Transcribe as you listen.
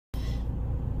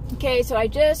Okay, so I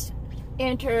just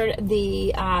entered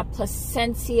the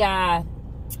Placencia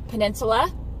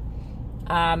Peninsula.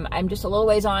 I'm just a little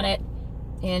ways on it,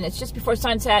 and it's just before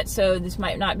sunset, so this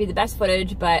might not be the best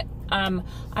footage, but I'm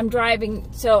driving.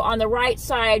 So on the right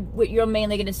side, what you're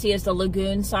mainly going to see is the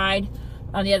lagoon side.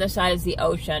 On the other side is the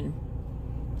ocean.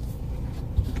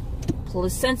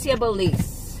 Placencia,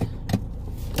 Belize.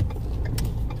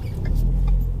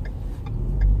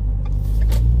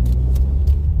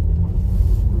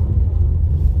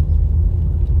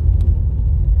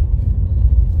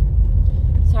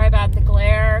 Sorry about the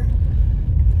glare.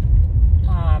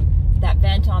 That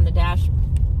vent on the dash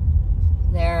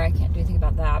there, I can't do anything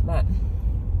about that, but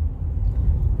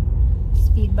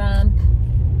speed bump.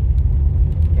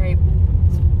 It's very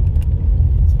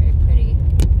pretty.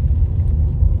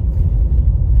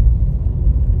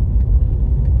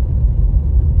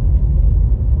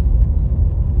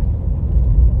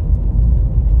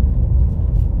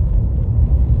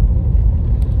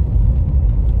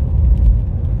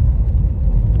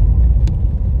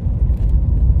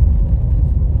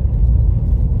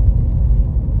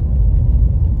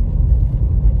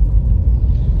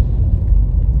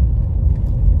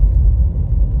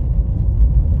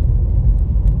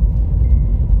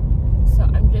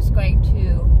 Going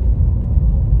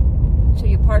to show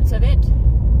you parts of it,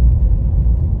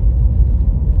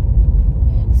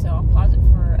 and so I'll pause it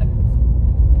for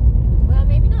well,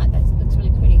 maybe not. That looks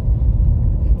really pretty.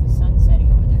 Look at the sun setting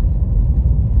over there.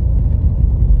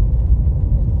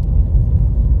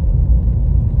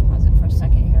 Pause it for a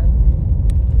second here.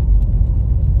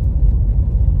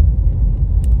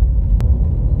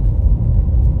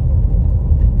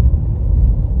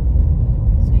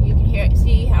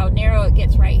 See how narrow it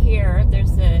gets right here.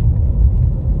 There's the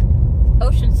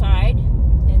ocean side,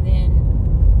 and then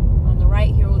on the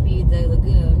right here will be the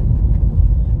lagoon.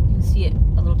 You can see it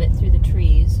a little bit through the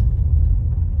trees.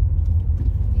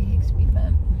 Big speed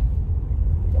bump.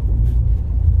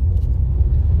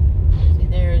 See,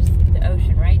 there's the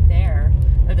ocean right there,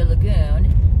 or the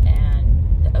lagoon,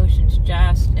 and the ocean's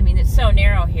just, I mean, it's so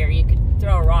narrow here, you could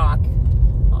throw a rock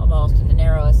almost in the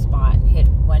narrowest spot and hit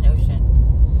one ocean.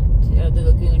 The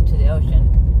lagoon to the ocean.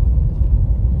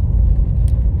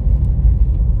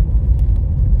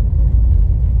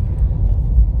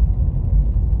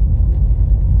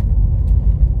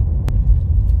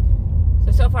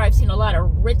 So far I've seen a lot of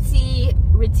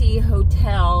ritzy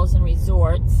hotels and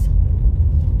resorts.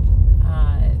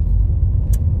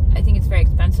 I think it's very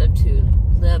expensive to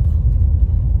live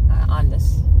on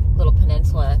this little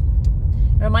peninsula.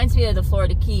 It reminds me of the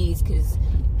Florida Keys, because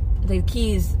the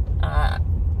Keys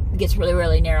gets really,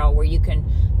 really narrow, where you can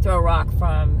throw a rock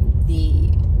from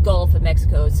the Gulf of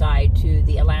Mexico side to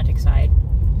the Atlantic side.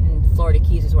 And Florida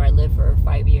Keys is where I lived for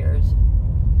 5 years.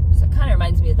 So it kind of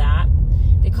reminds me of that.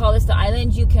 They call this the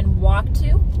island you can walk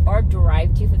to, or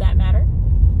drive to for that matter.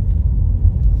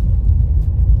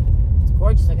 It's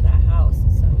gorgeous. Look at that house.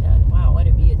 So wow, what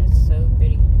a view. That's so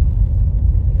pretty.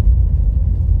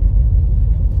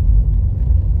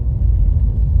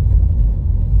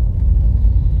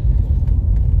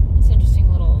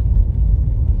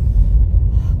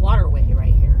 Waterway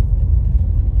right here.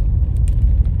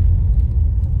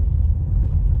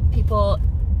 People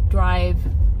drive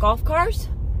golf cars,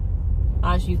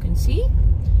 as you can see,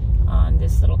 on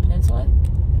this little peninsula.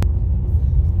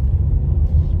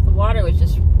 The water was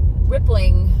just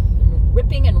ripping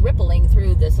and rippling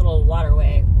through this little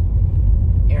waterway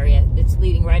area that's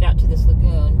leading right out to this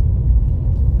lagoon.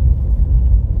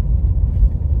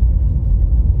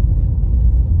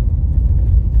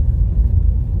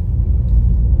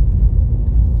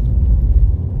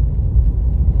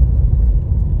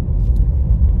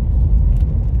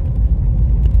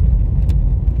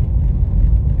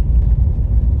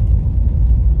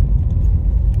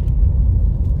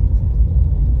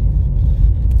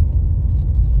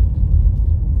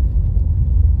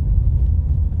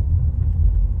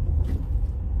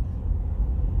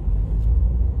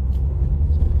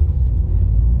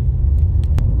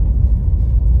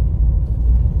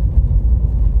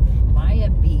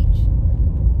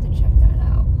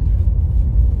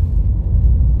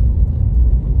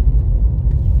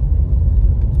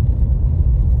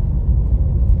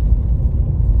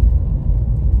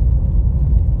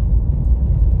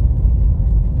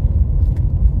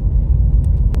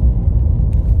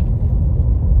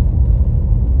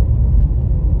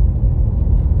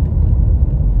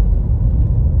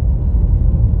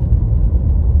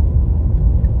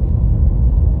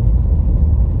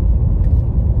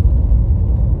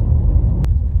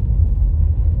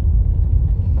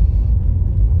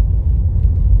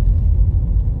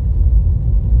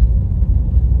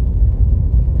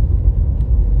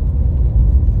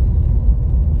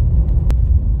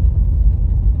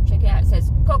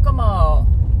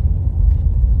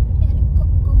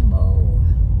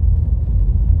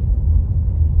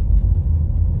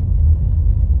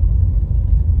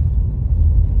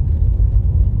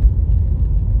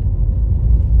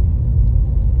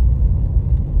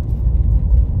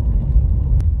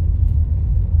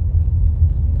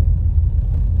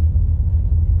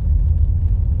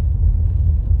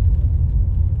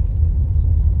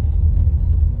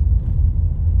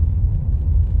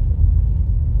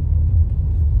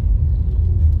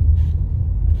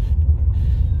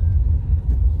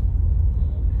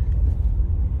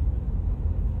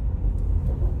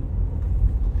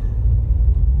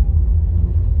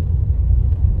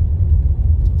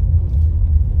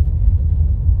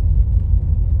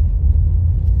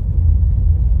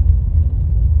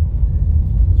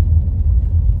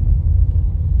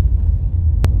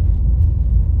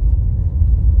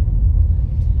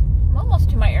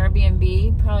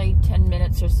 Airbnb, probably 10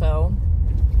 minutes or so.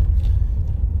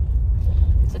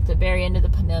 It's at the very end of the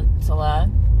peninsula.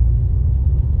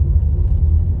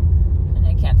 And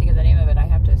I can't think of the name of it. I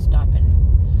have to stop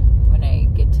and when I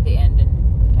get to the end and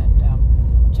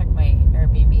check my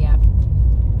Airbnb app.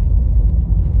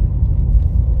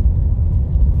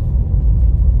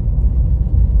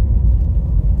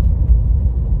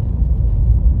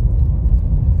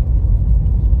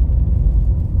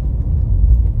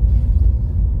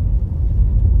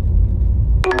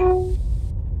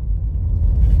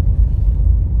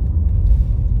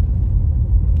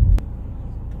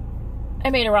 I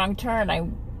made a wrong turn. I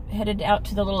headed out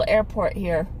to the little airport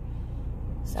here.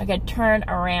 So I gotta turn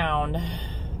around.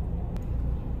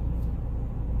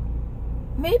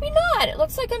 Maybe not. It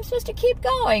looks like I'm supposed to keep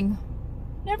going.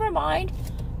 Never mind.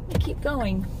 I'm gonna keep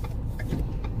going.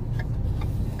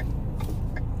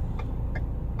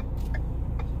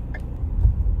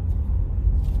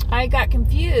 I got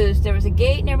confused. There was a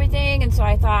gate and everything, and so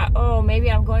I thought, oh,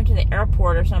 maybe I'm going to the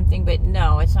airport or something, but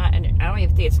no, it's not. I don't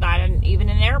even think it's not even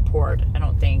an airport, I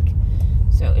don't think.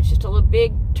 So it's just a little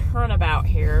big turnabout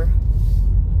here.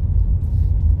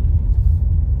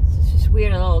 It's just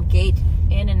weird, a little gate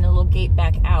in and a little gate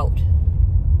back out.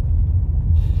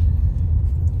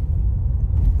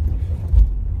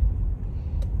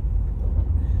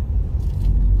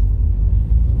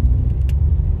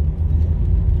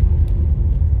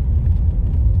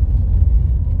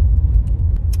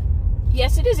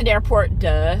 Yes, it is an airport,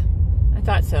 duh. I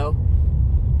thought so.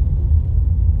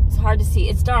 It's hard to see.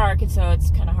 It's dark, and so it's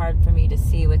kind of hard for me to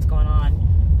see what's going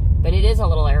on. But it is a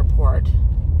little airport.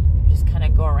 Just kind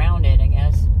of go around it, I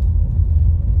guess.